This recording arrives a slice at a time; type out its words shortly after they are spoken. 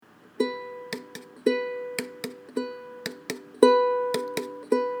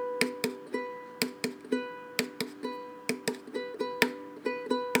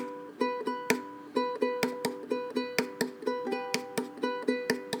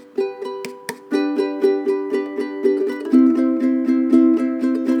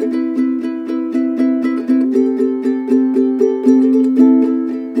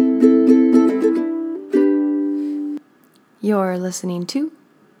listening to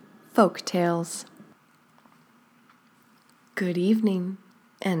Folk Tales. Good evening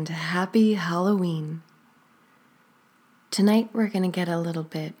and happy Halloween. Tonight we're going to get a little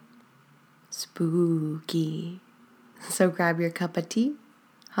bit spooky. So grab your cup of tea,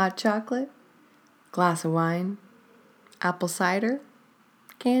 hot chocolate, glass of wine, apple cider,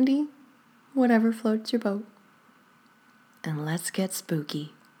 candy, whatever floats your boat. And let's get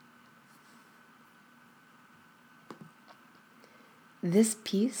spooky. This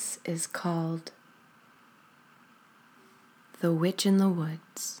piece is called The Witch in the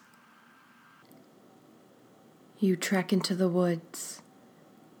Woods. You trek into the woods,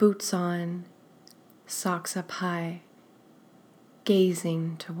 boots on, socks up high,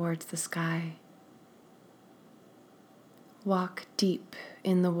 gazing towards the sky. Walk deep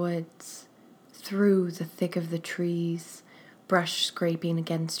in the woods, through the thick of the trees, brush scraping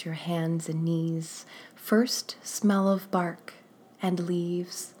against your hands and knees. First, smell of bark and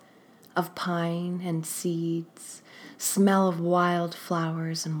leaves, of pine and seeds, smell of wild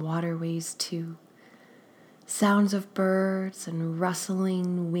flowers and waterways too. Sounds of birds and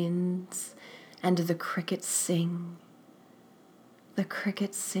rustling winds, and the crickets sing. The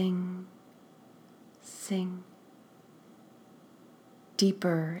crickets sing, sing.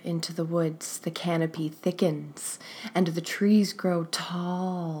 Deeper into the woods, the canopy thickens, and the trees grow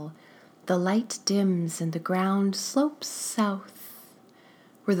tall. The light dims and the ground slopes south,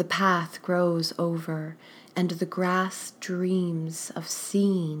 where the path grows over, and the grass dreams of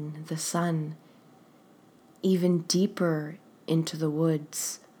seeing the sun. Even deeper into the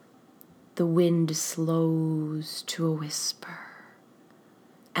woods, the wind slows to a whisper,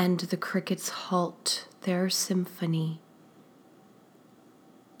 and the crickets halt their symphony.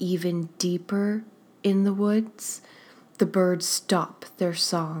 Even deeper in the woods, the birds stop their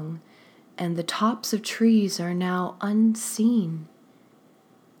song, and the tops of trees are now unseen.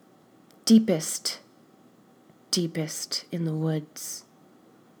 Deepest in the woods,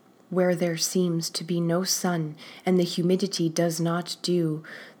 where there seems to be no sun and the humidity does not do,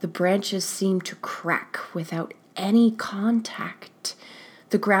 the branches seem to crack without any contact.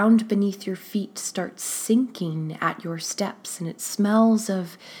 The ground beneath your feet starts sinking at your steps, and it smells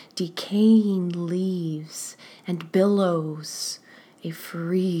of decaying leaves and billows a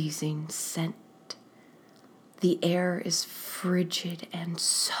freezing scent. The air is frigid and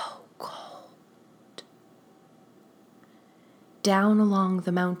so cold. Down along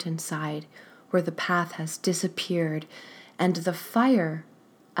the mountainside, where the path has disappeared, and the fire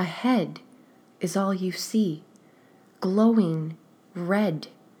ahead is all you see, glowing red,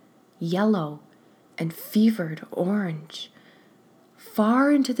 yellow, and fevered orange.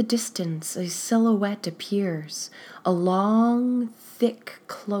 Far into the distance, a silhouette appears. A long, thick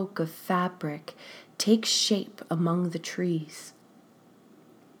cloak of fabric takes shape among the trees.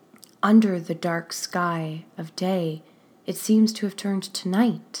 Under the dark sky of day, it seems to have turned to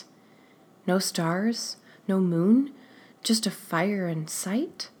night. No stars, no moon, just a fire in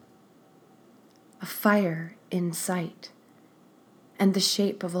sight. A fire in sight, and the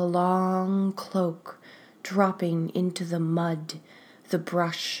shape of a long cloak dropping into the mud, the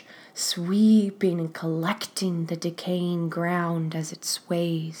brush sweeping and collecting the decaying ground as it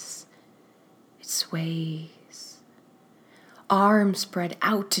sways. It sways. Arms spread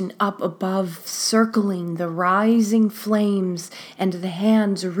out and up above, circling the rising flames, and the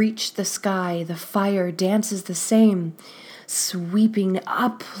hands reach the sky. The fire dances the same, sweeping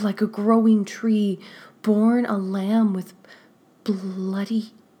up like a growing tree, born a lamb with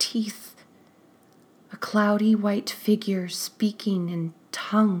bloody teeth. A cloudy white figure speaking in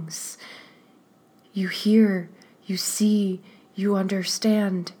tongues. You hear, you see, you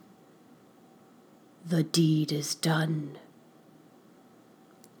understand. The deed is done.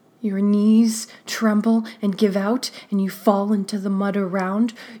 Your knees tremble and give out, and you fall into the mud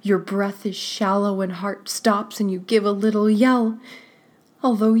around. Your breath is shallow and heart stops, and you give a little yell.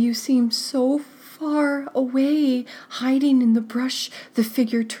 Although you seem so far away, hiding in the brush, the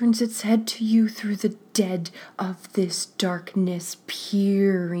figure turns its head to you through the dead of this darkness,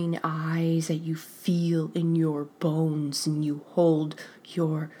 peering eyes that you feel in your bones, and you hold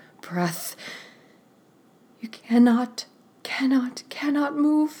your breath. You cannot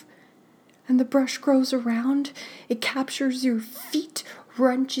move. And the brush grows around. It captures your feet,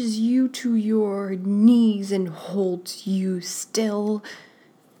 wrenches you to your knees, and holds you still.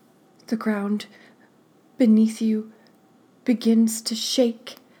 The ground beneath you begins to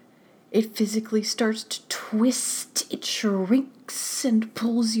shake. It physically starts to twist. It shrinks and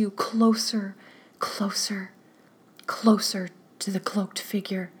pulls you closer, closer to the cloaked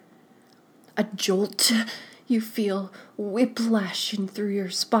figure. A jolt. You feel whiplashing through your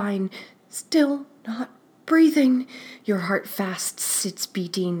spine, still not breathing. Your heart fast sits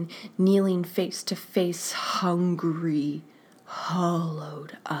beating, kneeling face to face, hungry,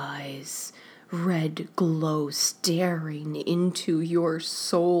 hollowed eyes, red glow staring into your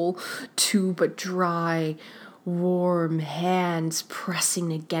soul, two but dry, warm hands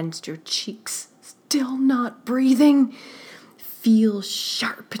pressing against your cheeks, still not breathing. Feel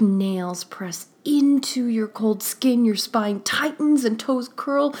sharp nails press into your cold skin. Your spine tightens and toes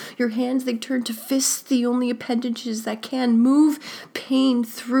curl. Your hands, they turn to fists, the only appendages that can move. Pain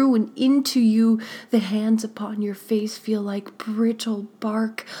through and into you. The hands upon your face feel like brittle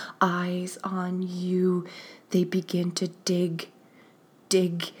bark. Eyes on you. They begin to dig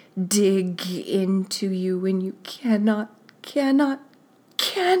into you, and you cannot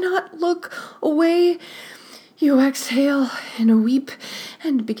look away. You exhale in a weep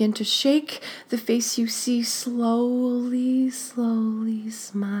and begin to shake. The face you see slowly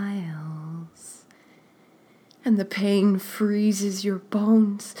smiles. And the pain freezes your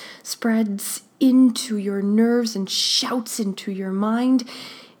bones, spreads into your nerves and shouts into your mind.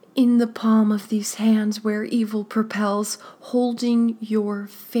 In the palm of these hands where evil propels, holding your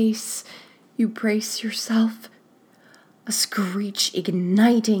face, you brace yourself. A screech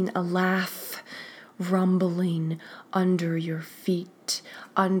igniting a laugh, rumbling under your feet.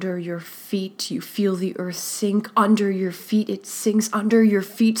 Under your feet, you feel the earth sink. Under your feet, it sinks. Under your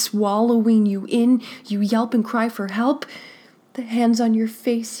feet, swallowing you in. You yelp and cry for help. The hands on your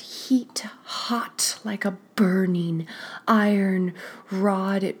face heat hot like a burning iron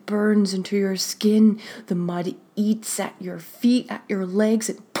rod. It burns into your skin. The mud eats at your feet, at your legs.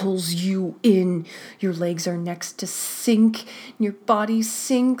 It pulls you in. Your legs are next to sink. Your body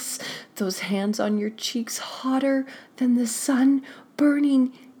sinks. Those hands on your cheeks hotter than the sun,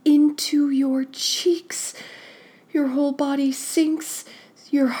 burning into your cheeks. Your whole body sinks.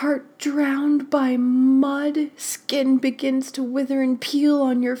 Your heart drowned by mud. Skin begins to wither and peel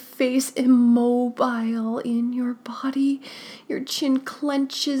on your face, immobile in your body. Your chin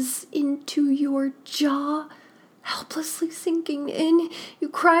clenches into your jaw, helplessly sinking in. You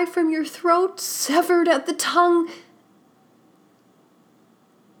cry from your throat, severed at the tongue.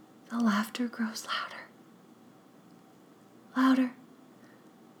 The laughter grows louder. Louder.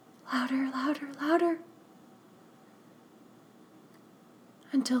 Louder, louder, louder.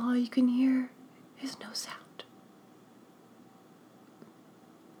 Until all you can hear is no sound.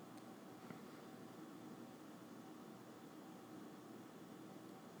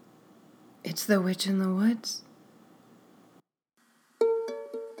 It's the witch in the woods.